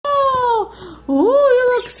Oh, you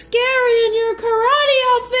look scary in your karate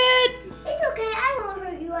outfit. It's okay, I won't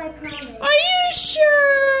hurt you, I promise. Are you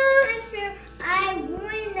sure? I'm sure I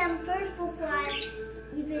warned them first before I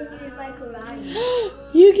even used my karate.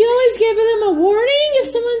 You can always give them a warning if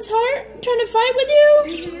someone's trying to fight with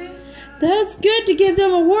you? That's good to give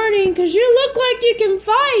them a warning because you look like you can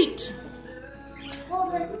fight. Well,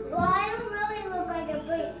 I don't really look like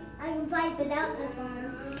I can fight without this arm.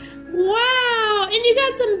 Wow, and you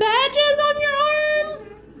got some badges on your arm?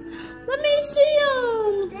 Let me see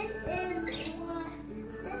them.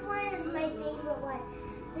 This one is my favorite one.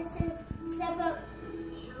 This is Step Up.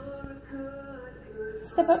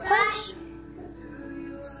 Step Up Punch?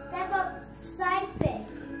 Step Up